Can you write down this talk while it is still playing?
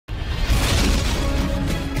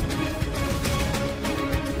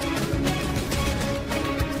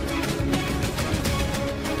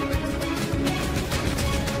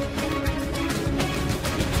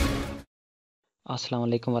अस्सलाम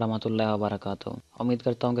वालेकुम वरहमतुल्लाहि वबरकातुहू। उम्मीद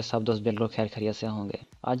करता हूँ कि सब दोस्त बिल्कुल खैर खैरियत से होंगे।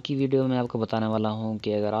 आज की वीडियो में आपको बताने वाला हूँ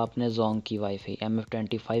कि अगर आपने जोंग की वाईफाई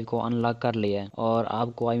Mf25 को अनलॉक कर लिया है और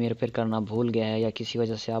आपको IMEI रिपेयर करना भूल गया है या किसी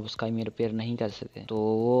वजह से आप उसका IMEI रिपेयर नहीं कर सके, तो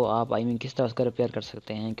वो आप IMEI किस तरह उसका रिपेयर कर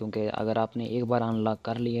सकते हैं। क्योंकि अगर आपने एक बार अनलॉक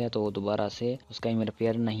कर लिया है तो दोबारा से उसका IMEI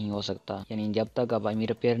रिपेयर नहीं हो सकता। यानी जब तक आप IMEI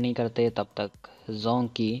रिपेयर नहीं करते तब तक जोंग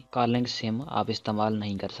की कॉलिंग सिम आप इस्तेमाल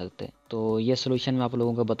नहीं कर सकते। तो ये सोल्यूशन मैं आप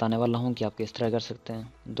लोगों को बताने वाला हूँ कि आप किस तरह कर सकते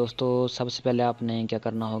हैं। दोस्तों, सबसे पहले आपने क्या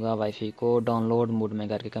करना होगा, वाईफाई को डाउनलोड मोड में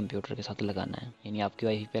करके कंप्यूटर के साथ लगाना है। यानी आपकी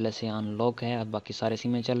वाईफाई पहले से अनलॉक है, अब बाकी सारे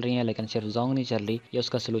सिमें चल रही हैं लेकिन सिर्फ जोंग नहीं चल रही। ये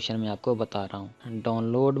उसका सोल्यूशन मैं आपको बता रहा हूँ।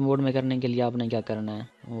 डाउनलोड मोड में करने के लिए आपने क्या करना है,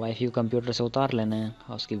 वाईफाई को कंप्यूटर से उतार लेना है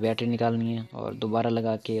और उसकी बैटरी निकालनी है और दोबारा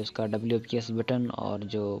लगा के उसका WPS बटन और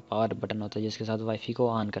जो पावर बटन होता है जिसके साथ वाईफाई को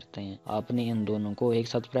ऑन करते हैं, आपने इन दोनों को एक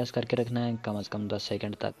साथ प्रेस करके रखना है कम से कम 10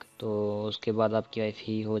 सेकंड तक। तो उसके बाद आपकी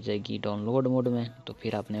वाईफाई हो जाएगी डाउनलोड मोड में। तो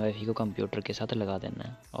फिर आपने वाईफाई को कंप्यूटर के साथ लगा देना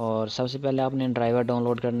है और सबसे पहले आपने ड्राइवर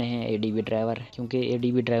डाउनलोड करने हैं, ADB ड्राइवर। क्योंकि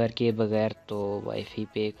ADB ड्राइवर के बगैर तो वाईफाई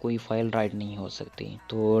पे कोई फाइल राइट नहीं हो सकती।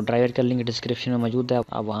 तो ड्राइवर का लिंक डिस्क्रिप्शन में मौजूद है,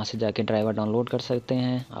 आप वहाँ से जाके ड्राइवर डाउनलोड कर सकते हैं।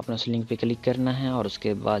 आपने उस लिंक पे क्लिक करना है और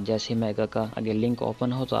उसके बाद जैसे मेगा का आगे लिंक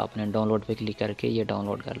ओपन हो तो आपने डाउनलोड पे क्लिक करके ये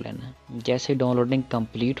डाउनलोड कर लेना है। जैसे डाउनलोडिंग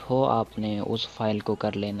कंप्लीट हो आपने उस फाइल को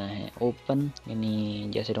कर लेना है ओपन। यानी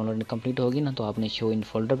जैसे डाउनलोडिंग कंप्लीट होगी ना तो आपने शो इन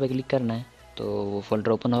फोल्डर पे क्लिक करना है, तो वो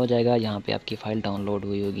फोल्डर ओपन हो जाएगा। यहाँ पे आपकी फ़ाइल डाउनलोड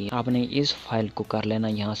हुई होगी। आपने इस फाइल को कर लेना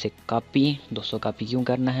यहाँ से कॉपी। 200 कॉपी क्यों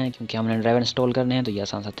करना है, क्योंकि हमने ड्राइवर इंस्टॉल करने हैं तो ये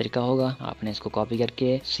आसान सा तरीका होगा। आपने इसको कॉपी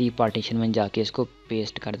करके C पार्टीशन में जाके इसको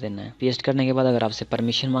पेस्ट कर देना है। पेस्ट करने के बाद अगर आपसे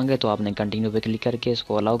परमिशन मांगे तो आपने कंटिन्यू पे क्लिक करके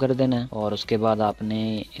इसको अलाउ कर देना है और उसके बाद आपने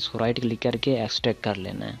इसको राइट क्लिक करके एक्सट्रैक्ट कर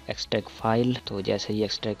लेना है, एक्सट्रैक्ट फाइल। तो जैसे ही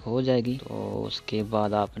एक्सट्रैक्ट हो जाएगी तो उसके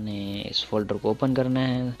बाद आपने इस फोल्डर को ओपन करना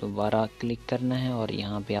है, दोबारा क्लिक करना है और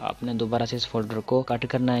यहाँ पे आपने दोबारा से इस फोल्डर को कट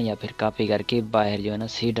करना है या फिर कॉपी करके बाहर जो है ना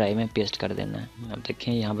C ड्राइव में पेस्ट कर देना है। अब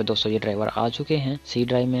देखें यहाँ पे 200 ये ड्राइवर आ चुके हैं C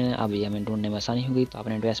ड्राइव में। अब ये हमें ढूंढने में आसानी होगी। तो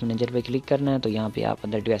आपने डिवाइस मैनेजर पे क्लिक करना है, तो यहाँ पे आप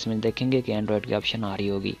अंदर डिवाइस में देखेंगे कि एंड्रॉइड की ऑप्शन आ रही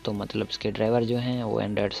होगी। तो मतलब इसके ड्राइवर जो हैं वो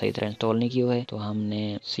एंड्रॉइड सही तरह इंस्टॉल नहीं किए हुए। तो हमने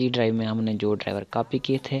C ड्राइव में हमने जो ड्राइवर कॉपी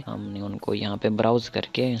किए थे हमने उनको यहाँ पे ब्राउज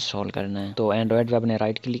करके इंस्टॉल करना है। तो एंड्रॉइड पे आपने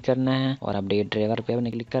राइट क्लिक करना है और अपडेट ड्राइवर पे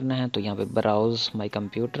आपने क्लिक करना है। तो यहाँ पे browse my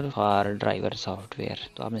computer for driver software,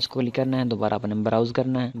 तो आपने इसको क्लिक करना है। दोबारा आपने ब्राउज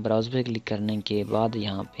करना है। ब्राउज पे क्लिक करने के बाद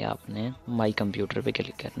यहाँ पे आपने माई कंप्यूटर पे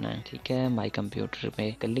क्लिक करना है। ठीक है, माई कंप्यूटर पे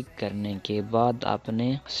क्लिक करने के बाद आपने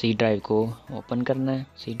C ड्राइव को ओपन करना है।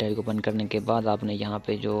 C ड्राइव को ओपन करने के बाद आपने यहाँ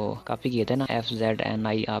पे जो कॉपी किए थे ना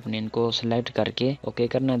FZNI, आपने इनको सिलेक्ट करके ओके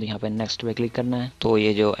करना है। तो यहाँ पे नेक्स्ट पे क्लिक करना है। तो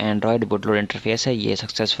ये जो एंड्रॉइड बूटलोड इंटरफेस है ये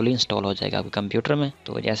सक्सेसफुली इंस्टॉल हो जाएगा आपके कंप्यूटर में।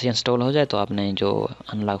 तो जैसे इंस्टॉल हो जाए तो आपने जो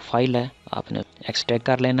अनलॉक फाइल है आपने एक्सट्रैक्ट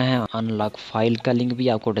कर लेना है। अनलॉक फाइल का लिंक भी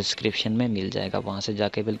आपको डिस्क्रिप्शन में मिल जाएगा, वहाँ से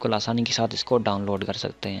जाके बिल्कुल आसानी के साथ इसको डाउनलोड कर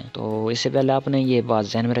सकते हैं। तो इससे पहले आपने ये बात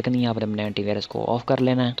ध्यान में रखनी है, आपने अपने एंटीवायरस को ऑफ कर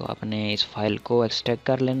लेना है। तो आपने इस फाइल को एक्सट्रैक्ट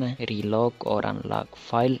कर लेना है। रीलॉक और अनलॉक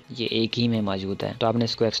फाइल ये एक ही में मौजूद है। तो आपने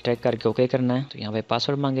इसको एक्सट्रैक्ट करके ओके करना है। तो यहाँ पे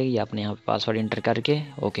पासवर्ड मांगेगी, आपने यहाँ पे पासवर्ड इंटर करके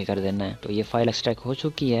ओके कर देना है। तो ये फाइल एक्सट्रैक्ट हो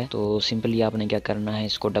चुकी है। तो सिंपली आपने क्या करना है,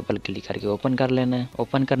 इसको डबल क्लिक करके ओपन कर लेना है।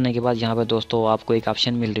 ओपन करने के बाद यहाँ पे दोस्तों आपको एक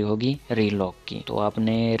ऑप्शन मिल रही होगी रीलॉक की। तो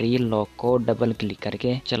आपने रीलॉक को डबल क्लिक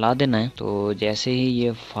करके चला देना है। तो जैसे ही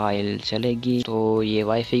ये फाइल चलेगी तो ये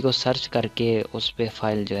वाईफाई को सर्च करके उस पे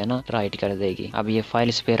फाइल जो है ना राइट कर देगी। अब ये फाइल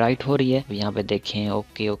इस पे राइट हो रही है। यहाँ पे देखें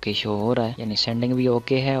ओके ओके शो हो रहा है, यानी सेंडिंग भी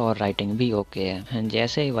ओके है और राइटिंग भी ओके है।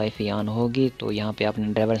 जैसे ही वाईफाई ऑन होगी तो यहाँ पे आपने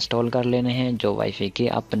ड्राइवर इंस्टॉल कर लेने हैं जो वाईफाई के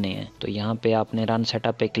अपने हैं। तो यहाँ पे आपने रन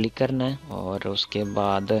सेटअप पे क्लिक करना है और उसके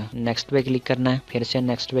बाद नेक्स्ट पे क्लिक करना है, फिर से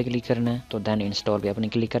नेक्स्ट पे क्लिक करना है। तो देन इंस्टॉल पे आपने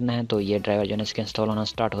क्लिक करना है। तो ये ड्राइवर जो है इसके इंस्टॉल होना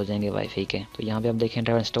स्टार्ट हो जाएंगे वाईफाई के। तो यहाँ पे आप देखें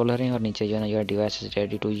ड्राइवर इंस्टॉल हो रहे हैं और नीचे जो है ना your device is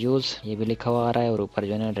ready to use ये भी लिखा हुआ आ रहा है और ऊपर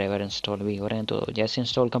जो है ना ड्राइवर इंस्टॉल भी हो रहे हैं। तो जैसे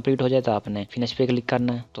इंस्टॉल कंप्लीट हो जाए तो आपने फिनिश पे क्लिक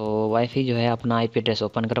करना है। तो वाईफाई जो है अपना IP एड्रेस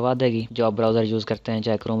ओपन करवा देगी। जो आप ब्राउजर यूज करते हैं,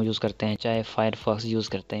 चाहे क्रोम यूज करते हैं, चाहे फायरफॉक्स यूज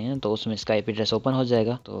करते हैं, तो उसमें इसका IP एड्रेस ओपन हो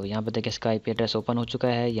जाएगा। तो यहाँ पे देखिए इसका IP एड्रेस ओपन हो चुका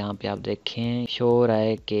है। यहाँ पे आप देखें शो हो रहा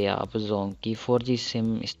है कि आप जोंग की 4G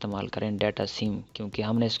सिम इस्तेमाल करें, डाटा सिम। क्योंकि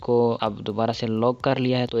हमने इसको अब दोबारा से लॉक कर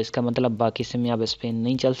लिया है तो इसका मतलब बाकी सिम अब इस पे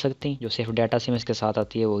नहीं चल सकती, जो सिर्फ डाटा सिम इसके साथ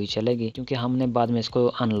आती है वही चलेगी। क्योंकि हमने बाद में इसको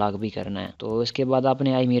अनलॉक भी करना है। तो इसके बाद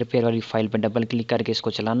आपने IMEI रिपेयर वाली फाइल पे डबल क्लिक करके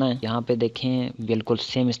इसको चलाना है। यहाँ पे देखें बिल्कुल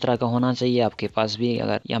सेम इस तरह का होना चाहिए आपके पास भी।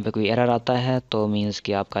 अगर यहाँ पे कोई एरर आता है तो मीन्स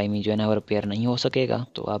कि आपका IMEI जो है ना वो रिपेयर नहीं हो सकेगा।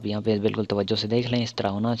 तो आप यहाँ पे बिल्कुल तवज्जो से देख लें, इस तरह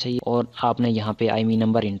होना चाहिए। और आपने यहाँ पे IMEI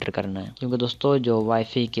नंबर इंटर करना है। क्योंकि दोस्तों जो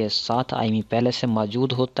वाईफाई के साथ IMEI पहले से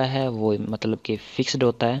मौजूद होता है वो मतलब कि फिक्स्ड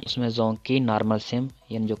होता है, उसमें जोंग की नॉर्मल सिम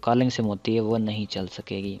यानी जो कॉलिंग सिम होती है वो नहीं चल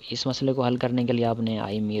सकेगी। इस मसले को हल करने के लिए आपने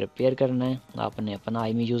IMEI रिपेयर करना है, आपने अपना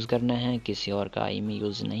IMEI यूज़ करना है, किसी और का IMEI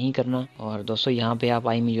यूज़ नहीं करना। और दोस्तों यहाँ पे आप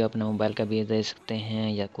IMEI जो अपने मोबाइल का भी दे सकते हैं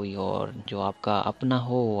या कोई और जो आपका अपना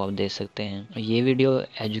हो वो आप दे सकते हैं। ये वीडियो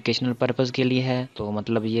एजुकेशनल पर्पज़ के लिए है, तो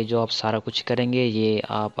मतलब ये जो आप सारा कुछ करेंगे ये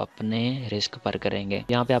आप अपने रिस्क पर करेंगे।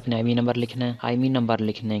 यहाँ पे आपने IMEI नंबर लिखना है। IMEI नंबर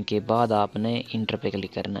लिखने के बाद आपने इंटर पे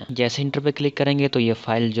क्लिक करना है। जैसे इंटर पे क्लिक करेंगे तो ये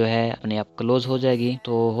फाइल जो है अपने आप क्लोज हो जाएगी।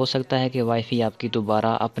 तो हो सकता है कि वाईफाई आपकी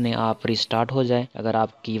दोबारा अपने आप रिस्टार्ट हो जाए। अगर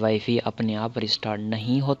आपकी वाईफाई अपने आप रिस्टार्ट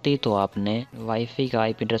नहीं होती तो आपने वाईफाई का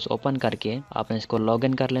IP एड्रेस ओपन करके आपने इसको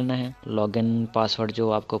लॉगिन कर लेना है। लॉगिन पासवर्ड जो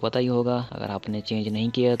आपको पता ही होगा, अगर आपने चेंज नहीं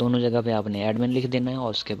किया दोनों जगह पे आपने एडमिन लिख देना है और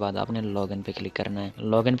उसके बाद आपने लॉगिन पे क्लिक करना है।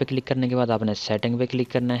 लॉगिन पे क्लिक करने के बाद आपने सेटिंग पे क्लिक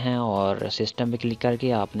करना है और सिस्टम पे क्लिक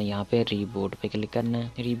करके आपने यहाँ पे रीबूट पे क्लिक करना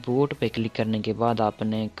है। रीबूट पे क्लिक करने के बाद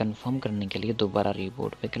आपने कंफर्म करने के लिए दोबारा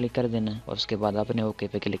रीबूट पे क्लिक कर देना है और उसके बाद आपने ओके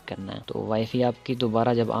पे क्लिक करना है। तो वाईफाई आपकी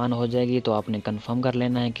दोबारा जब ऑन हो जाएगी तो आपने कंफर्म कर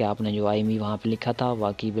लेना है कि आपने जो IMEI वहाँ पे लिखा था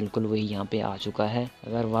वाकई बिल्कुल वही यहाँ पे आ चुका है।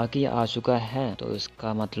 अगर वाकई आ चुका है तो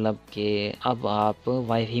इसका मतलब कि अब आप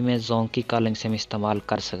वाईफाई में Zong की कॉलिंग सिम इस्तेमाल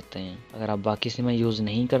कर सकते हैं। अगर आप बाकी सिम यूज़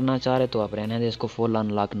नहीं करना चाह रहे तो आप रहने दें, इसको फुल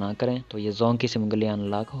अनलॉक ना करें। तो ये Zong की सिम के लिए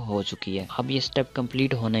अनलॉक हो चुकी है। अब ये स्टेप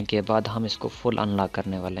कंप्लीट होने के बाद हम इसको फुल अनलॉक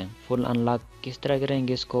करने वाले हैं। फुल अनलॉक किस तरह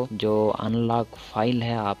करेंगे इसको, जो अनलॉक फाइल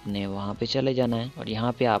है आपने वहाँ पे चले जाना है और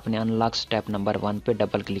यहाँ पे आपने अनलॉक स्टेप नंबर 1 पे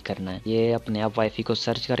डबल क्लिक करना है। ये अपने आप वाईफाई को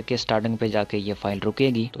सर्च करके स्टार्टिंग पे जाके ये फाइल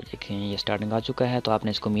रुकेगी। तो देखें ये स्टार्टिंग आ चुका है, तो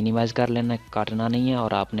आपने इसको मिनिमाइज कर लेना है, काटना नहीं है।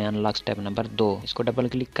 और आपने अनलॉक स्टेप नंबर 2 इसको डबल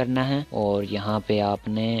क्लिक करना है और यहाँ पे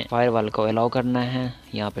आपने फायरवॉल को अलाउ करना है।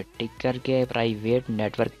 यहाँ पे टिक करके प्राइवेट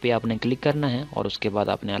नेटवर्क पे आपने क्लिक करना है और उसके बाद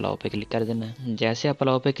आपने अलाउ पे क्लिक कर देना है। जैसे आप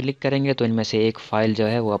अलाउ पे क्लिक करेंगे तो इनमें से एक फाइल जो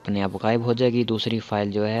है वो अपने आप गायब हो जाएगी, दूसरी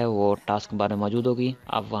फाइल जो है वो टास्क बार में मौजूद होगी।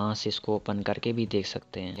 आप वहां से इसको ओपन करके भी देख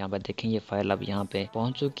सकते हैं। यहाँ पर देखें ये फाइल अब यहाँ पे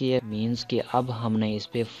पहुंच चुकी है, मीन्स कि अब हमने इस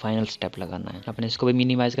पे फाइनल स्टेप लगाना है। आपने इसको भी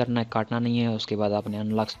मिनिमाइज करना है, काटना नहीं है। उसके बाद आपने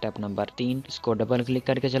अनलॉक स्टेप नंबर 3 इसको डबल क्लिक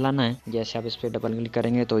करके चलाना है। जैसे आप इस पे डबल क्लिक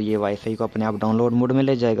करेंगे तो ये वाईफाई को अपने आप डाउनलोड मोड में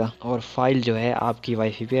ले जाएगा और फाइल जो है आपकी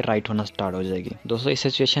वाईफाई पे राइट होना स्टार्ट हो जाएगी। दोस्तों इस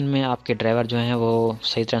सिचुएशन में आपके ड्राइवर जो है वो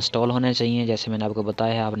सही तरह इंस्टॉल होने चाहिए। जैसे मैंने आपको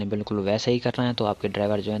बताया है आपने बिल्कुल वैसे ही करना है, तो आपके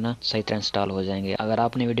ड्राइवर जो है ना सही तरह इंस्टॉल हो जाएंगे। अगर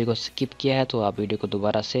आपने वीडियो को स्किप किया है तो आप वीडियो को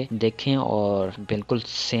दोबारा से देखें और बिल्कुल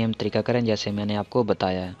सेम तरीका करें जैसे मैंने आपको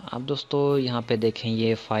बताया है। अब दोस्तों यहाँ पे देखें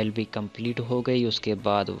ये फाइल भी कंप्लीट हो गई। उसके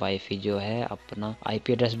बाद वाईफाई जो है अपना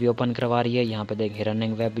IP एड्रेस भी ओपन करवा रही है। यहाँ पे देखें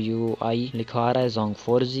रनिंग वेब UI लिखा आ रहा है Zong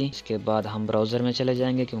 4G। इसके बाद हम ब्राउजर में चले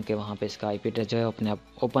जाएंगे क्योंकि वहाँ पे इसका IP एड्रेस जो है अपने आप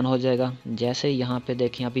ओपन हो जाएगा। जैसे यहाँ पे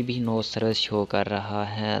देखें अभी भी नो सर्विस शो कर रहा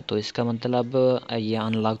है, तो इसका मतलब ये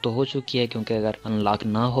अनलॉक तो हो चुकी है, क्योंकि अगर अनलॉक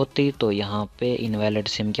ना होती तो यहाँ पे इनवैलिड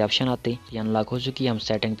सिम की ऑप्शन आती। ये अनलॉक हो चुकी है। हम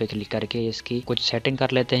सेटिंग पे क्लिक करके इसकी कुछ सेटिंग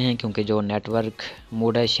कर लेते हैं, क्योंकि जो नेटवर्क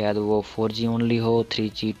मोड है शायद वो 4G ओनली हो,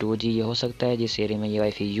 3G 2G ये हो सकता है। जिस एरिया में ये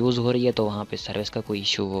वाईफाई यूज हो रही है तो वहाँ पे सर्विस का कोई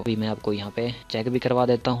इशू हो। अभी मैं आपको यहाँ पे चेक भी करवा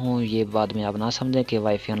देता हूँ। ये बाद में आप ना समझें कि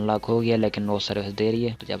वाईफाई अनलॉक हो गया लेकिन नो सर्विस दे रही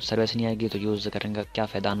है। तो जब सर्विस नहीं आएगी तो यूज करने का क्या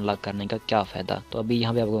फायदा, अनलॉक करने का क्या फायदा। तो अभी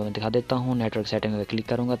यहाँ पे आपको मैं दिखा देता हूँ। नेटवर्क सेटिंग पे क्लिक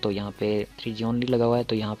करूंगा तो यहाँ पे 3G ओनली लगा हुआ है,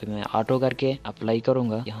 तो यहाँ पे मैं ऑटो करके अप्लाई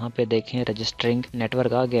करूंगा। यहाँ पे देखें रजिस्टरिंग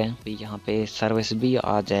नेटवर्क आ गया है। अभी यहाँ पे सर्विस भी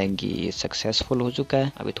आ जाएगी, सक्सेसफुल हो चुका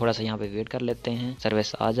है। अभी थोड़ा सा यहाँ पे वेट कर लेते हैं,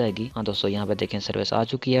 सर्विस आ जाएगी। हाँ दोस्तों यहाँ पे देखें सर्विस आ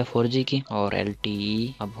चुकी है 4G की और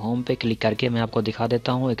LTE। अब होम पे क्लिक करके मैं आपको दिखा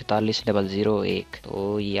देता हूँ 41001।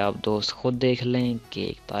 तो ये आप दोस्त खुद देख लें कि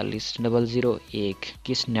 41001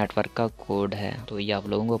 किस नेटवर्क का कोड है। तो ये आप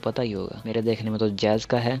लोगों को पता ही होगा, मेरे देखने में तो जैज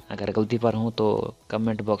का है। अगर गलती पर हूँ तो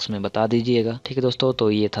कमेंट बॉक्स में बता दीजिएगा। ठीक है दोस्तों, तो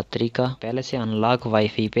ये था तरीका पहले से अनलॉक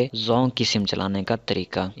वाईफाई पे Zong की सिम चलाने का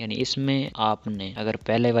तरीका। यानी इसमें आपने अगर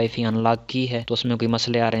पहले वाईफाई अनलॉक की है तो उसमें कोई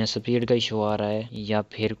मसले आ रहे हैं, स्पीड का इशू आ रहा है या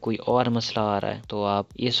फिर कोई और मसला आ रहा है, तो आप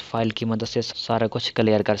इस फाइल की मदद से सारा कुछ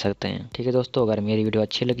क्लियर कर सकते हैं। ठीक है दोस्तों, अगर मेरी वीडियो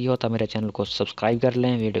अच्छी लगी हो तो मेरे चैनल को सब्सक्राइब कर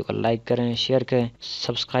लें, वीडियो को लाइक करें, शेयर करें।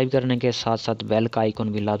 सब्सक्राइब करने के साथ साथ बेल का आइकन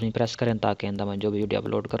भी लाजमी प्रेस करें ताकि आइंदा मैं जो भी वीडियो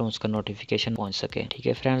अपलोड करूँ उसका नोटिफिकेशन पहुंच सके। ठीक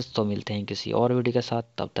है फ्रेंड्स, तो मिलते हैं किसी और वीडियो के साथ,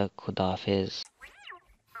 तब तक खुदा हाफिज।